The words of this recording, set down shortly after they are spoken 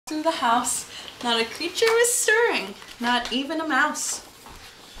through the house. Not a creature was stirring, not even a mouse.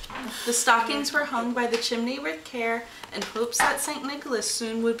 The stockings were hung by the chimney with care, in hopes that St. Nicholas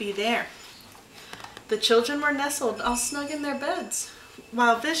soon would be there. The children were nestled all snug in their beds,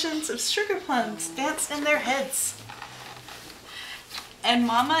 while visions of sugar plums danced in their heads. And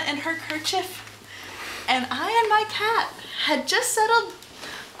Mama in her kerchief, and I and my cat had just settled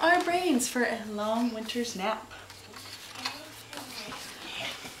our brains for a long winter's nap.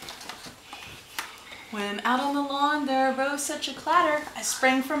 When out on the lawn there arose such a clatter, I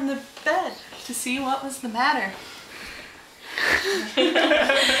sprang from the bed to see what was the matter.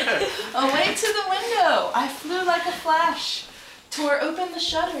 Away to the window I flew like a flash, tore open the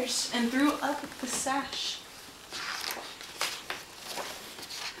shutters and threw up the sash.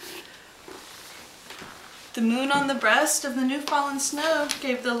 The moon on the breast of the new fallen snow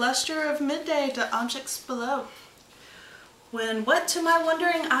gave the luster of midday to objects below. When what to my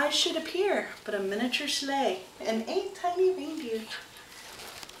wondering eyes should appear but a miniature sleigh and 8 tiny reindeer,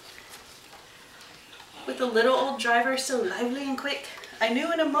 with a little old driver so lively and quick, I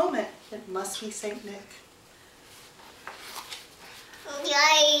knew in a moment it must be Saint Nick.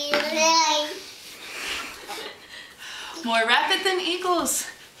 More rapid than eagles,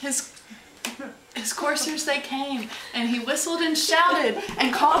 his coursers they came, and he whistled and shouted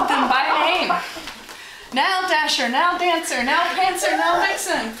and called them by name. Now Dasher, now Dancer, now Prancer, now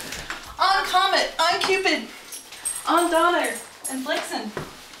Vixen, on Comet, on Cupid, on Donner and Blitzen.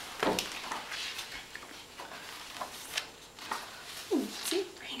 See,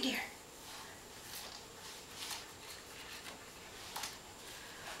 reindeer.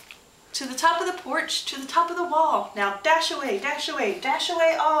 To the top of the porch, to the top of the wall, now dash away, dash away, dash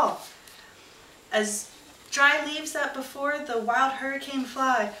away all. As dry leaves that before the wild hurricane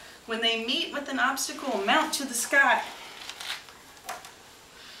fly, when they meet with an obstacle, mount to the sky.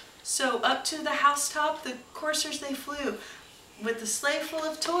 So up to the housetop the coursers they flew, with the sleigh full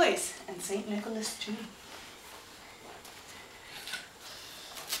of toys, and St. Nicholas too.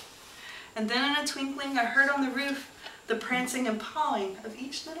 And then in a twinkling I heard on the roof the prancing and pawing of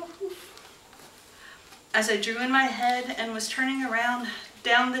each little hoof. As I drew in my head and was turning around,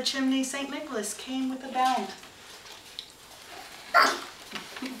 down the chimney St. Nicholas came with a bound.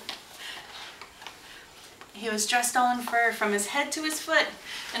 He was dressed all in fur from his head to his foot,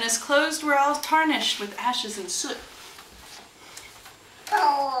 and his clothes were all tarnished with ashes and soot.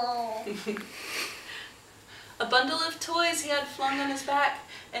 Oh. A bundle of toys he had flung on his back,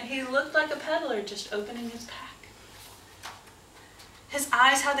 and he looked like a peddler just opening his pack. His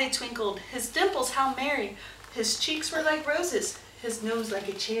eyes how they twinkled, his dimples how merry, his cheeks were like roses, his nose like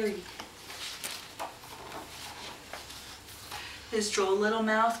a cherry. His droll little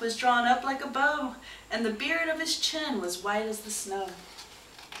mouth was drawn up like a bow, and the beard of his chin was white as the snow.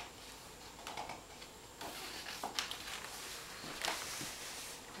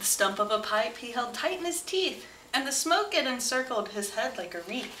 The stump of a pipe he held tight in his teeth, and the smoke it encircled his head like a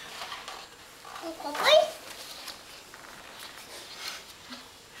wreath.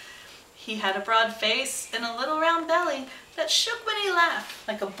 He had a broad face and a little round belly that shook when he laughed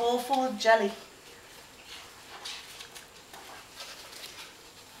like a bowl full of jelly.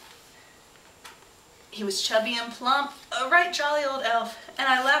 He was chubby and plump, a right jolly old elf, and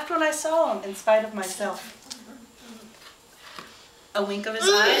I laughed when I saw him in spite of myself. A wink of his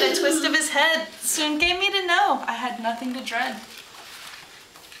eye and a twist of his head soon gave me to know I had nothing to dread.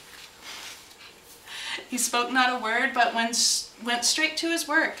 He spoke not a word, but went straight to his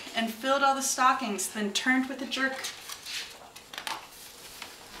work and filled all the stockings, then turned with a jerk.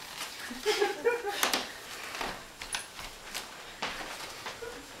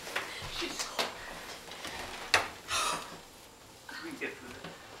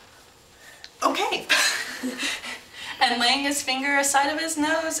 Okay. And laying his finger aside of his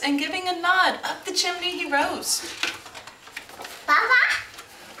nose and giving a nod, up the chimney he rose. Papa?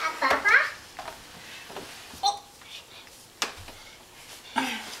 Papa? Oh.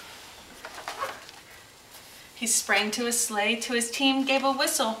 He sprang to his sleigh, to his team gave a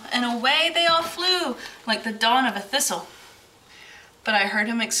whistle, and away they all flew like the dawn of a thistle. But I heard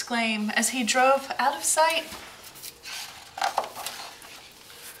him exclaim as he drove out of sight,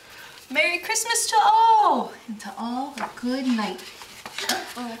 "Merry Christmas to all, and to all a good night."